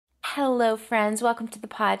Hello, friends. Welcome to the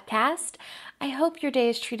podcast. I hope your day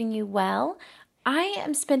is treating you well. I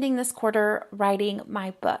am spending this quarter writing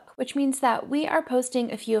my book, which means that we are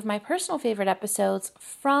posting a few of my personal favorite episodes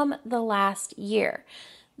from the last year.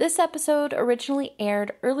 This episode originally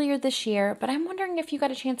aired earlier this year, but I'm wondering if you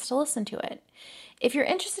got a chance to listen to it. If you're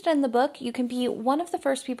interested in the book, you can be one of the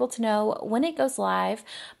first people to know when it goes live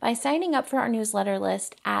by signing up for our newsletter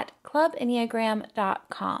list at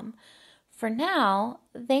clubenneagram.com. For now,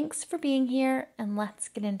 thanks for being here, and let's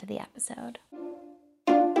get into the episode.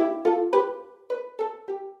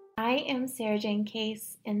 I am Sarah Jane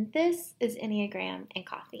Case, and this is Enneagram and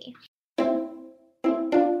Coffee.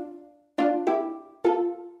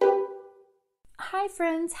 Hi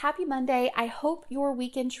friends, happy Monday. I hope your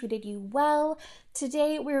weekend treated you well.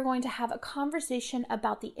 Today we're going to have a conversation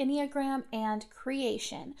about the Enneagram and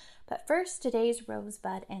creation. But first, today's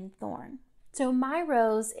rosebud and thorn. So my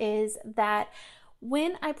rose is that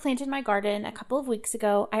when I planted my garden a couple of weeks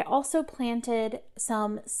ago, I also planted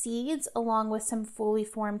some seeds along with some fully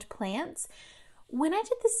formed plants. When I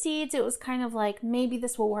did the seeds, it was kind of like, maybe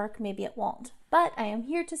this will work, maybe it won't. But I am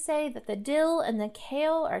here to say that the dill and the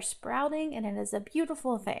kale are sprouting, and it is a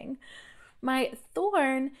beautiful thing. My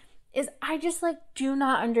thorn is I just do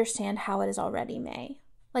not understand how it is already May.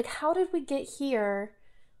 How did we get here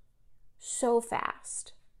so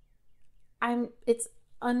fast? It's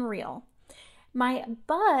unreal. My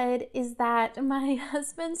bud is that my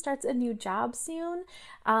husband starts a new job soon.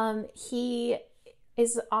 He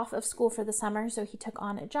is off of school for the summer, so he took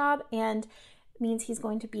on a job, and means he's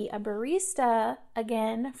going to be a barista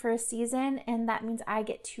again for a season, and that means I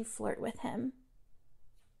get to flirt with him.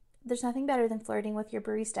 There's nothing better than flirting with your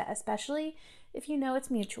barista, especially if you know it's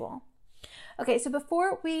mutual. Okay, so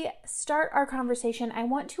before we start our conversation, I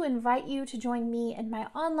want to invite you to join me in my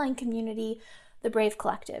online community, The Brave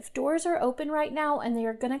Collective. Doors are open right now and they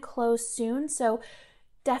are going to close soon, so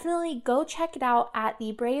definitely go check it out at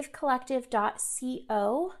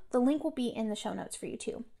thebravecollective.co. The link will be in the show notes for you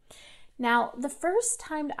too. Now, the first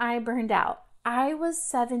time I burned out, I was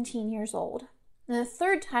 17 years old. And the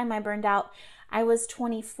third time I burned out, I was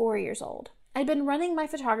 24 years old. I'd been running my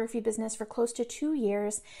photography business for close to 2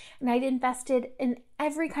 years, and I'd invested in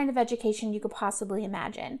every kind of education you could possibly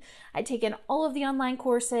imagine. I'd taken all of the online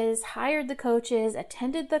courses, hired the coaches,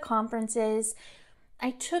 attended the conferences.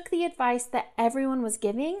 I took the advice that everyone was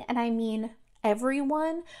giving, and I mean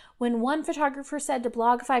everyone. When one photographer said to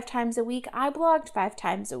blog 5 times a week, I blogged 5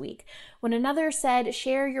 times a week. When another said,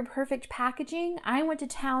 share your perfect packaging, I went to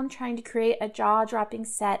town trying to create a jaw-dropping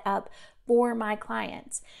setup for my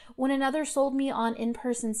clients. When another sold me on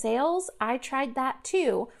in-person sales, I tried that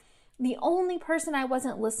too. The only person I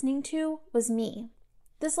wasn't listening to was me.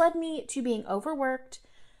 This led me to being overworked,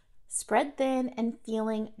 spread thin, and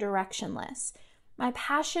feeling directionless. My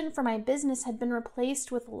passion for my business had been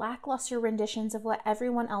replaced with lackluster renditions of what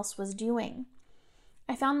everyone else was doing.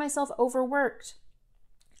 I found myself overworked,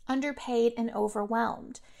 underpaid, and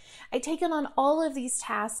overwhelmed. I'd taken on all of these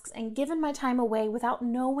tasks and given my time away without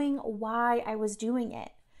knowing why I was doing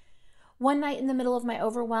it. One night in the middle of my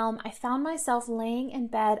overwhelm, I found myself laying in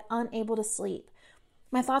bed, unable to sleep.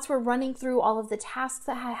 My thoughts were running through all of the tasks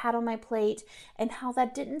that I had on my plate and how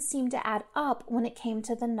that didn't seem to add up when it came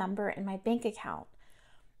to the number in my bank account.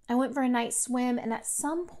 I went for a night swim, and at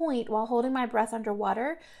some point while holding my breath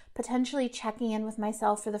underwater, potentially checking in with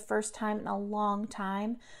myself for the first time in a long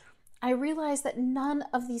time, I realized that none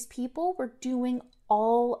of these people were doing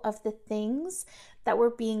all of the things that were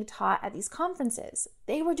being taught at these conferences.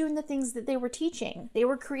 They were doing the things that they were teaching. They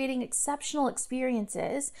were creating exceptional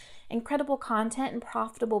experiences, incredible content, and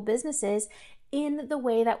profitable businesses in the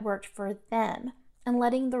way that worked for them and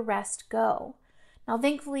letting the rest go. Now,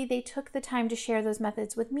 thankfully, they took the time to share those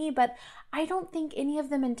methods with me, but I don't think any of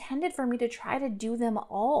them intended for me to try to do them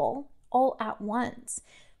all at once.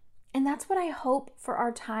 And that's what I hope for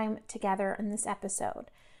our time together in this episode.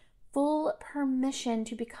 Full permission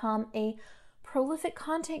to become a prolific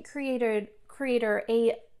content creator,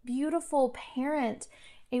 a beautiful parent,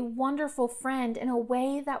 a wonderful friend in a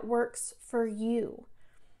way that works for you.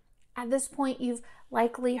 At this point, you've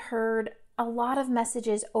likely heard a lot of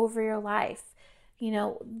messages over your life.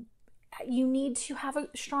 You need to have a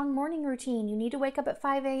strong morning routine. You need to wake up at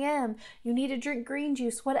 5 a.m. You need to drink green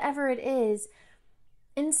juice, whatever it is.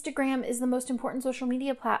 Instagram is the most important social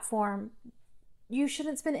media platform. You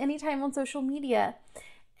shouldn't spend any time on social media.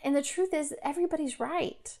 And the truth is, everybody's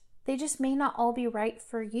right. They just may not all be right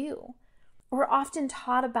for you. We're often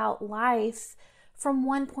taught about life from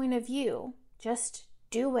one point of view. Just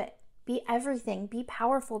do it. Be everything. Be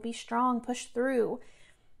powerful. Be strong. Push through.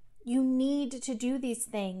 You need to do these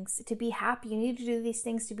things to be happy. You need to do these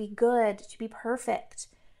things to be good, to be perfect.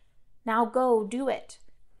 Now go do it.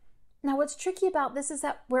 Now, what's tricky about this is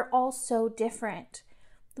that we're all so different.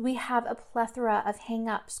 We have a plethora of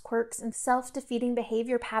hang-ups, quirks, and self-defeating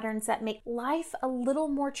behavior patterns that make life a little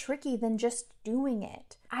more tricky than just doing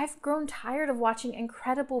it. I've grown tired of watching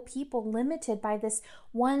incredible people limited by this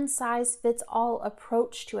one-size-fits-all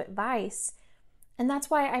approach to advice. And that's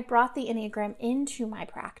why I brought the Enneagram into my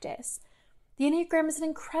practice. The Enneagram is an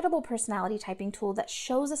incredible personality typing tool that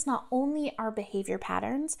shows us not only our behavior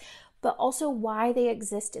patterns, but also why they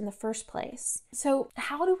exist in the first place. So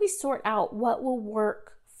how do we sort out what will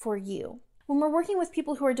work for you? When we're working with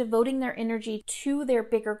people who are devoting their energy to their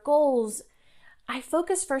bigger goals, I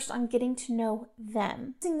focus first on getting to know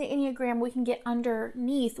them. Using the Enneagram, we can get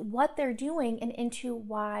underneath what they're doing and into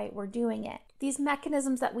why we're doing it. These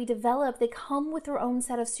mechanisms that we develop, they come with their own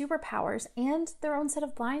set of superpowers and their own set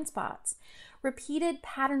of blind spots. Repeated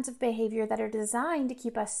patterns of behavior that are designed to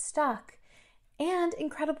keep us stuck, and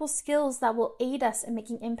incredible skills that will aid us in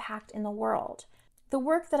making impact in the world. The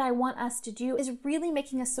work that I want us to do is really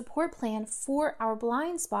making a support plan for our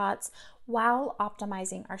blind spots while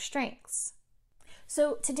optimizing our strengths.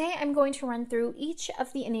 So today I'm going to run through each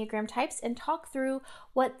of the Enneagram types and talk through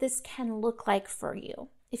what this can look like for you.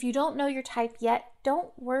 If you don't know your type yet,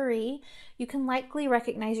 don't worry. You can likely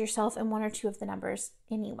recognize yourself in one or two of the numbers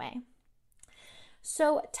anyway.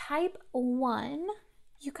 So type 1,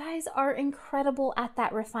 you guys are incredible at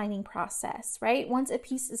that refining process, right? Once a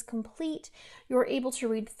piece is complete, you're able to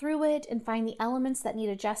read through it and find the elements that need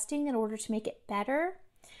adjusting in order to make it better.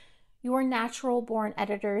 You're natural born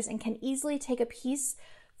editors and can easily take a piece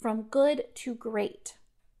from good to great.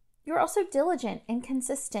 You're also diligent and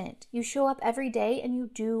consistent. You show up every day and you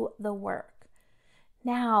do the work.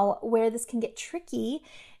 Now, where this can get tricky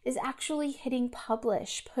is actually hitting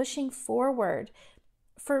publish, pushing forward.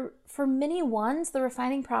 For many ones, the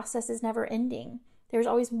refining process is never ending. There's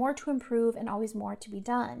always more to improve and always more to be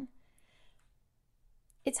done.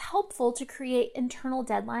 It's helpful to create internal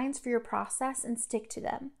deadlines for your process and stick to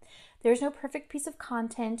them. There's no perfect piece of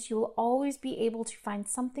content. You will always be able to find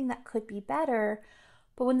something that could be better.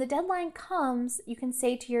 But when the deadline comes, you can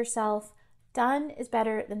say to yourself, done is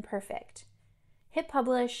better than perfect. Hit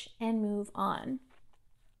publish and move on.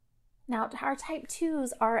 Now, our type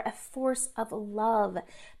 2s are a force of love.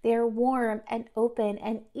 They are warm and open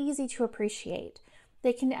and easy to appreciate.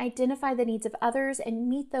 They can identify the needs of others and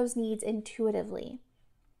meet those needs intuitively.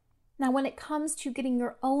 Now, when it comes to getting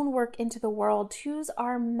your own work into the world, 2s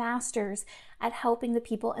are masters at helping the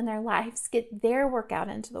people in their lives get their work out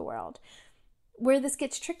into the world. Where this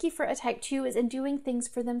gets tricky for a type 2 is in doing things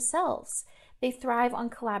for themselves. They thrive on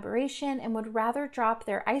collaboration and would rather drop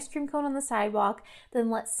their ice cream cone on the sidewalk than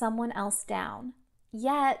let someone else down.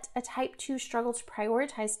 Yet, a type 2 struggles to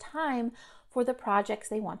prioritize time for the projects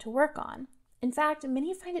they want to work on. In fact,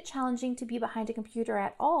 many find it challenging to be behind a computer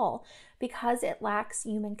at all because it lacks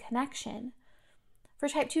human connection. For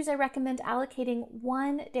type 2s, I recommend allocating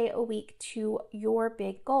 1 day a week to your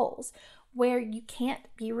big goals where you can't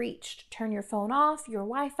be reached. Turn your phone off, your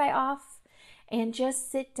Wi-Fi off, and just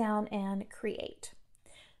sit down and create.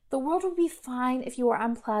 The world will be fine if you are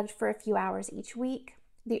unplugged for a few hours each week.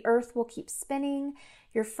 The earth will keep spinning.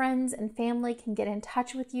 Your friends and family can get in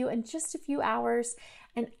touch with you in just a few hours,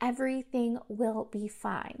 and everything will be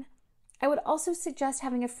fine. I would also suggest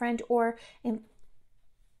having a friend or a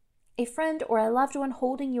loved one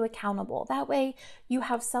holding you accountable. That way, you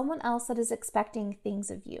have someone else that is expecting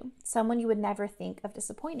things of you, someone you would never think of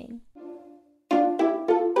disappointing.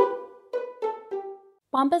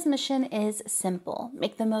 Bomba's mission is simple.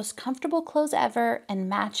 Make the most comfortable clothes ever and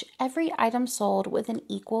match every item sold with an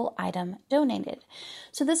equal item donated.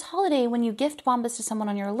 So this holiday, when you gift Bombas to someone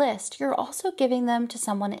on your list, you're also giving them to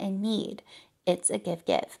someone in need. It's a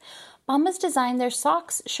give-give. Bombas designed their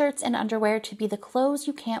socks, shirts, and underwear to be the clothes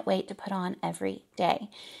you can't wait to put on every day.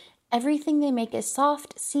 Everything they make is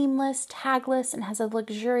soft, seamless, tagless, and has a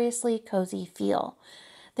luxuriously cozy feel.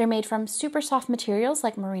 They're made from super soft materials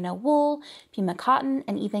like merino wool, pima cotton,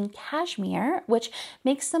 and even cashmere, which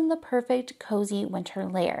makes them the perfect cozy winter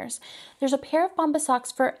layers. There's a pair of Bomba socks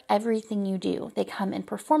for everything you do. They come in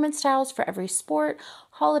performance styles for every sport,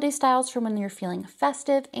 holiday styles for when you're feeling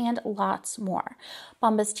festive, and lots more.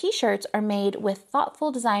 Bomba's t-shirts are made with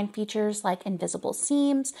thoughtful design features like invisible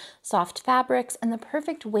seams, soft fabrics, and the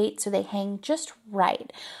perfect weight so they hang just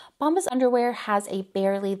right. Bomba's underwear has a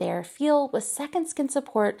barely there feel with second skin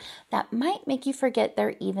support that might make you forget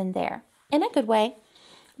they're even there. In a good way.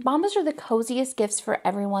 Bombas are the coziest gifts for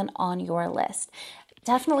everyone on your list.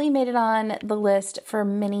 definitely made it on the list for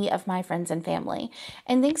many of my friends and family.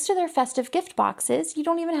 And thanks to their festive gift boxes, you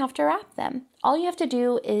don't even have to wrap them. All you have to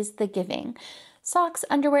do is the giving. Socks,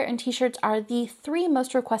 underwear, and t-shirts are the 3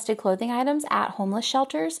 most requested clothing items at homeless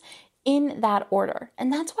shelters in that order.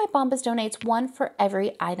 And that's why Bombas donates 1 for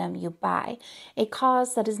every item you buy, a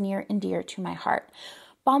cause that is near and dear to my heart.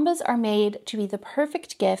 Bombas are made to be the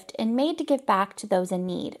perfect gift and made to give back to those in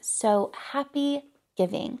need. So happy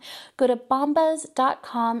giving. Go to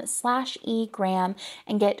bombas.com/egram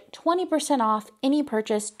and get 20% off any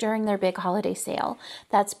purchase during their big holiday sale.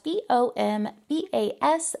 That's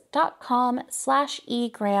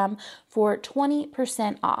bombas.com/egram for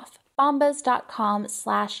 20% off.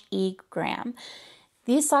 bombas.com/egram.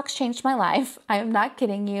 These socks changed my life. I am not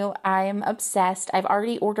kidding you. I am obsessed. I've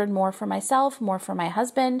already ordered more for myself, more for my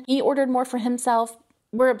husband. He ordered more for himself.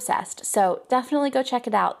 We're obsessed. So definitely go check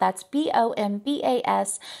it out. That's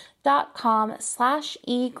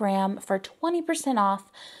bombas.com/egram for 20%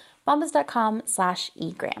 off.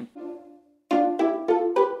 bombas.com/egram.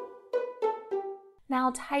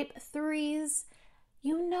 Now, type 3s.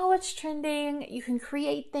 You know it's trending. You can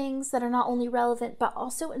create things that are not only relevant, but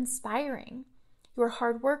also inspiring. You are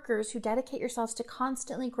hard workers who dedicate yourselves to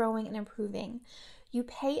constantly growing and improving. You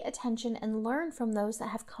pay attention and learn from those that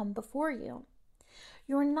have come before you.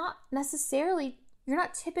 You're not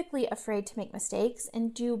typically afraid to make mistakes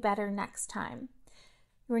and do better next time.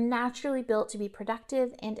 You're naturally built to be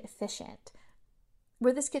productive and efficient.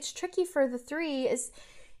 Where this gets tricky for the 3 is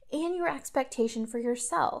in your expectation for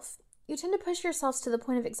yourself. You tend to push yourselves to the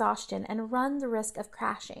point of exhaustion and run the risk of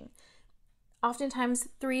crashing. Oftentimes,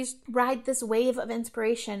 3s ride this wave of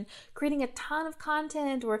inspiration, creating a ton of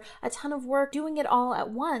content or a ton of work, doing it all at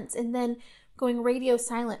once, and then going radio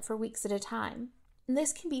silent for weeks at a time. And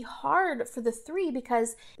this can be hard for the 3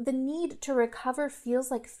 because the need to recover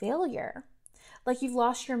feels like failure, like you've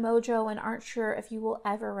lost your mojo and aren't sure if you will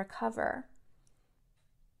ever recover.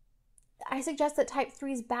 I suggest that type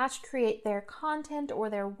 3s batch create their content or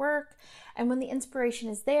their work, and when the inspiration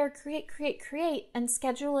is there, create, and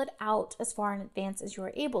schedule it out as far in advance as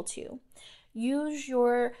you're able to. Use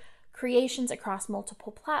your creations across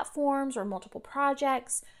multiple platforms or multiple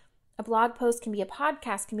projects. A blog post can be a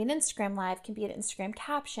podcast, can be an Instagram live, can be an Instagram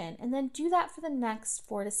caption, and then do that for the next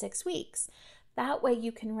 4 to 6 weeks. That way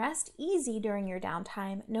you can rest easy during your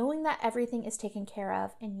downtime, knowing that everything is taken care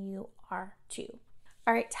of and you are too.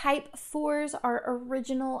 All right, type 4s are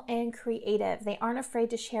original and creative. They aren't afraid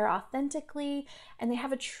to share authentically, and they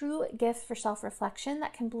have a true gift for self-reflection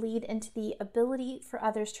that can bleed into the ability for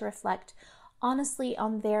others to reflect honestly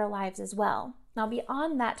on their lives as well. Now,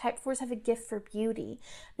 beyond that, type 4s have a gift for beauty.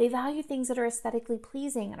 They value things that are aesthetically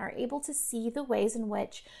pleasing and are able to see the ways in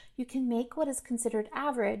which you can make what is considered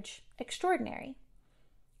average extraordinary.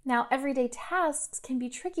 Now, everyday tasks can be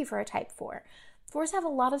tricky for a type 4. 4s have a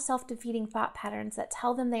lot of self-defeating thought patterns that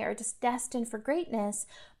tell them they are just destined for greatness,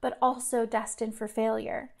 but also destined for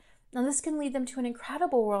failure. Now, this can lead them to an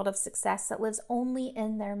incredible world of success that lives only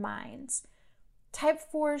in their minds. Type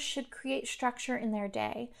 4s should create structure in their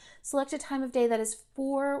day. Select a time of day that is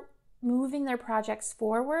for moving their projects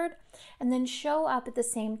forward, and then show up at the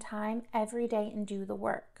same time every day and do the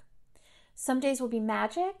work. Some days will be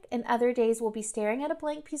magic, and other days will be staring at a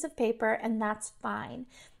blank piece of paper, and that's fine.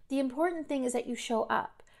 The important thing is that you show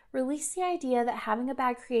up. Release the idea that having a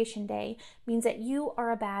bad creation day means that you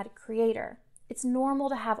are a bad creator. It's normal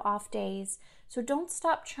to have off days, so don't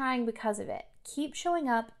stop trying because of it. Keep showing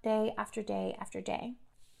up day after day after day.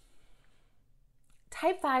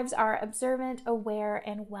 Type 5s are observant, aware,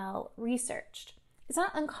 and well-researched. It's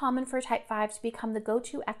not uncommon for a type 5 to become the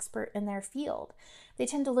go-to expert in their field. They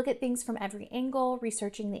tend to look at things from every angle,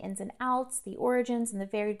 researching the ins and outs, the origins, and the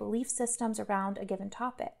varied belief systems around a given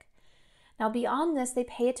topic. Now, beyond this, they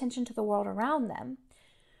pay attention to the world around them.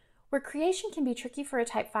 Where creation can be tricky for a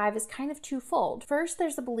type 5 is kind of twofold. First,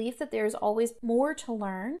 there's the belief that there's always more to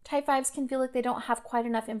learn. Type 5s can feel like they don't have quite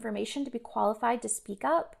enough information to be qualified to speak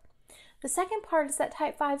up. The second part is that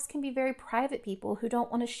type 5s can be very private people who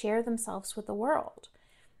don't want to share themselves with the world.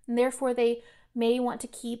 And therefore, they may want to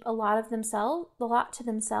keep a lot to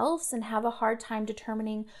themselves and have a hard time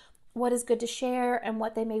determining what is good to share and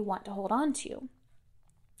what they may want to hold on to.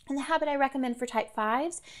 And the habit I recommend for type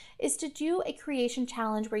 5s is to do a creation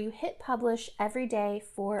challenge where you hit publish every day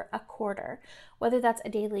for a quarter. Whether that's a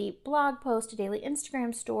daily blog post, a daily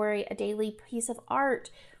Instagram story, a daily piece of art,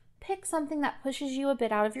 pick something that pushes you a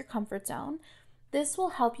bit out of your comfort zone. This will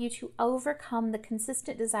help you to overcome the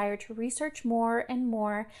consistent desire to research more and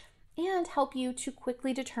more and help you to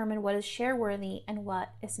quickly determine what is share-worthy and what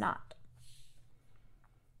is not.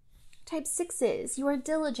 Type 6s, you are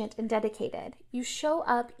diligent and dedicated. You show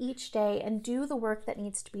up each day and do the work that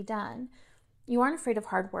needs to be done. You aren't afraid of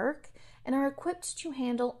hard work and are equipped to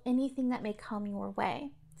handle anything that may come your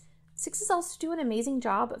way. 6s also do an amazing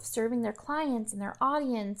job of serving their clients and their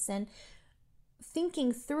audience and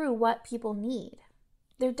thinking through what people need.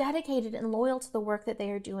 They're dedicated and loyal to the work that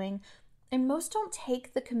they are doing, and most don't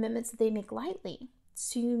take the commitments that they make lightly,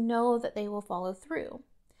 so you know that they will follow through.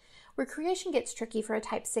 Where creation gets tricky for a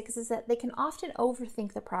type 6 is that they can often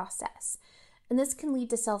overthink the process, and this can lead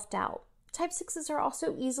to self-doubt. Type 6s are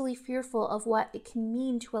also easily fearful of what it can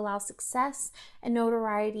mean to allow success and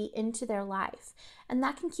notoriety into their life, and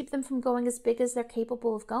that can keep them from going as big as they're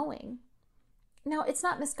capable of going. Now, it's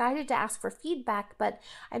not misguided to ask for feedback, but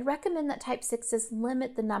I'd recommend that type 6s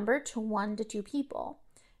limit the number to 1 to 2 people.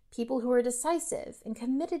 People who are decisive and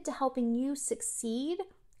committed to helping you succeed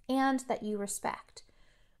and that you respect.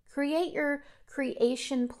 Create your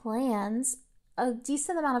creation plans a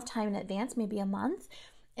decent amount of time in advance, maybe a month,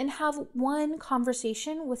 and have one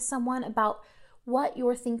conversation with someone about what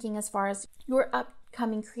you're thinking as far as your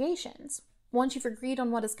upcoming creations. Once you've agreed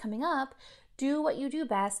on what is coming up, do what you do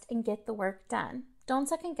best and get the work done. Don't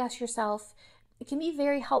second guess yourself. It can be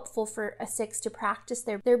very helpful for a 6 to practice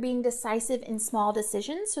their being decisive in small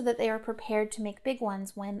decisions so that they are prepared to make big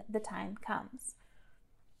ones when the time comes.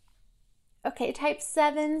 Okay, type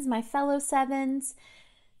 7s, my fellow 7s,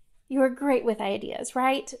 you're great with ideas,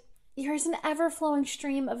 right? There's an ever-flowing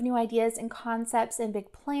stream of new ideas and concepts and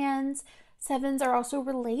big plans. 7s are also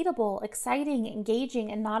relatable, exciting,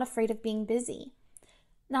 engaging, and not afraid of being busy.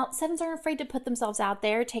 Now, 7s aren't afraid to put themselves out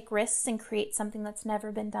there, take risks, and create something that's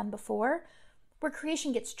never been done before. Where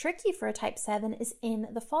creation gets tricky for a type 7 is in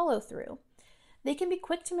the follow-through. They can be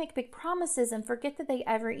quick to make big promises and forget that they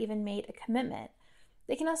ever even made a commitment.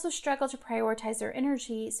 They can also struggle to prioritize their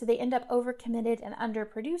energy, so they end up overcommitted and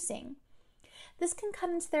underproducing. This can cut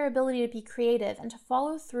into their ability to be creative and to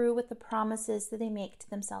follow through with the promises that they make to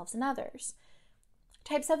themselves and others.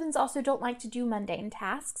 Type 7s also don't like to do mundane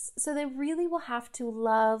tasks, so they really will have to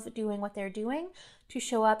love doing what they're doing to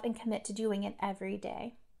show up and commit to doing it every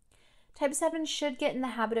day. Type 7 should get in the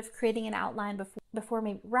habit of creating an outline before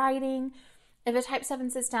maybe writing. If a type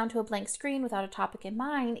 7 sits down to a blank screen without a topic in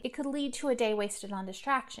mind, it could lead to a day wasted on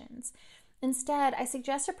distractions. Instead, I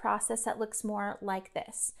suggest a process that looks more like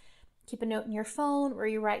this. Keep a note in your phone where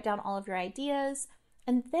you write down all of your ideas,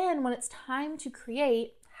 and then when it's time to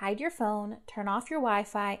create, hide your phone, turn off your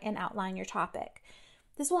Wi-Fi, and outline your topic.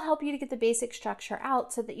 This will help you to get the basic structure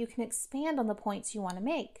out so that you can expand on the points you want to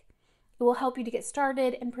make. It will help you to get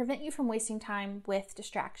started and prevent you from wasting time with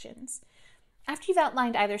distractions. After you've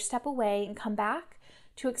outlined, either step away and come back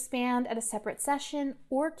to expand at a separate session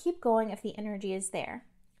or keep going if the energy is there.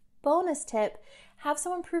 Bonus tip, have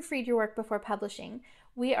someone proofread your work before publishing.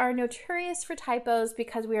 We are notorious for typos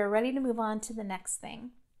because we are ready to move on to the next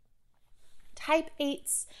thing. Type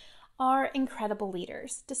 8s are incredible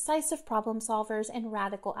leaders, decisive problem solvers, and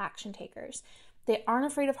radical action takers. They aren't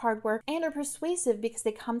afraid of hard work and are persuasive because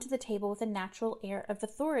they come to the table with a natural air of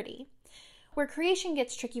authority. Where creation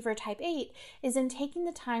gets tricky for a type 8 is in taking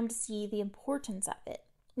the time to see the importance of it.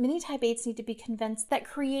 Many type 8s need to be convinced that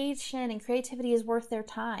creation and creativity is worth their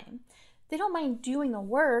time. They don't mind doing the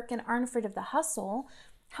work and aren't afraid of the hustle.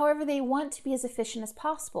 However, they want to be as efficient as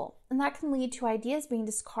possible, and that can lead to ideas being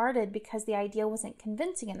discarded because the idea wasn't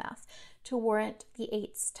convincing enough to warrant the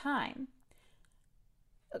 8's time.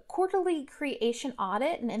 A quarterly creation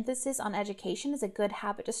audit and emphasis on education is a good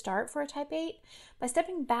habit to start for a type 8. By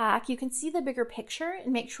stepping back, you can see the bigger picture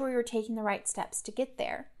and make sure you're taking the right steps to get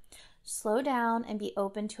there. Slow down and be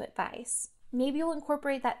open to advice. Maybe you'll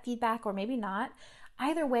incorporate that feedback or maybe not.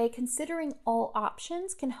 Either way, considering all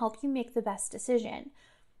options can help you make the best decision.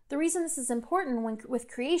 The reason this is important with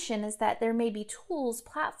creation is that there may be tools,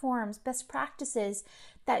 platforms, best practices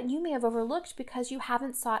that you may have overlooked because you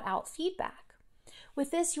haven't sought out feedback.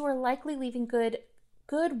 With this, you are likely leaving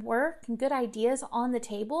good work and good ideas on the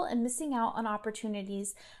table and missing out on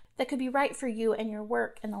opportunities that could be right for you and your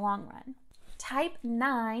work in the long run. Type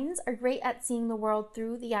 9s are great at seeing the world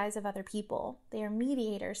through the eyes of other people. They are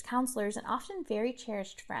mediators, counselors, and often very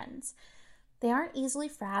cherished friends. They aren't easily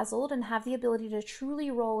frazzled and have the ability to truly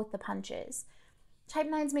roll with the punches. Type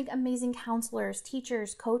 9s make amazing counselors,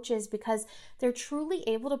 teachers, coaches because they're truly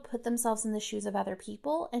able to put themselves in the shoes of other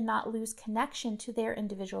people and not lose connection to their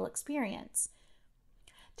individual experience.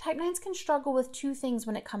 Type 9s can struggle with two things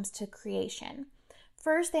when it comes to creation.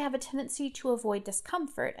 First, they have a tendency to avoid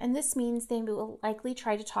discomfort, and this means they will likely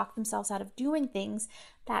try to talk themselves out of doing things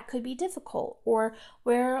that could be difficult or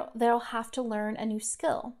where they'll have to learn a new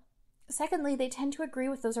skill. Secondly, they tend to agree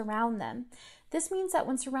with those around them. This means that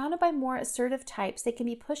when surrounded by more assertive types, they can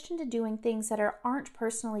be pushed into doing things that aren't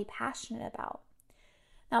personally passionate about.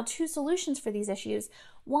 Now, 2 solutions for these issues.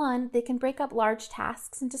 1, they can break up large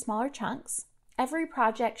tasks into smaller chunks. Every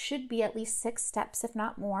project should be at least 6 steps, if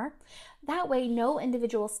not more. That way, no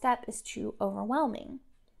individual step is too overwhelming.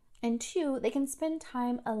 And 2, they can spend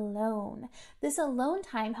time alone. This alone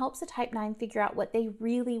time helps a type 9 figure out what they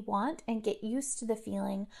really want and get used to the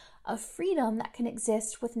feeling of freedom that can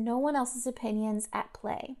exist with no one else's opinions at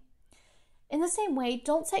play. In the same way,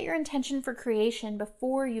 don't set your intention for creation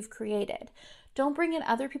before you've created. Don't bring in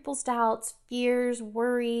other people's doubts, fears,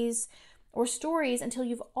 worries, or stories until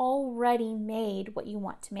you've already made what you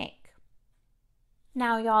want to make.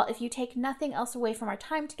 Now, y'all, if you take nothing else away from our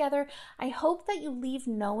time together, I hope that you leave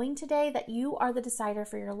knowing today that you are the decider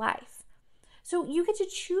for your life. So you get to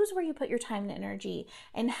choose where you put your time and energy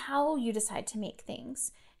and how you decide to make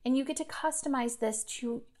things. And you get to customize this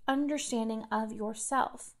to understanding of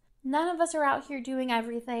yourself. None of us are out here doing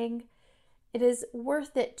everything. It is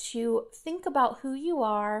worth it to think about who you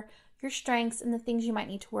are, your strengths, and the things you might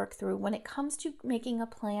need to work through when it comes to making a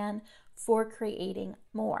plan for creating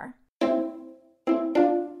more.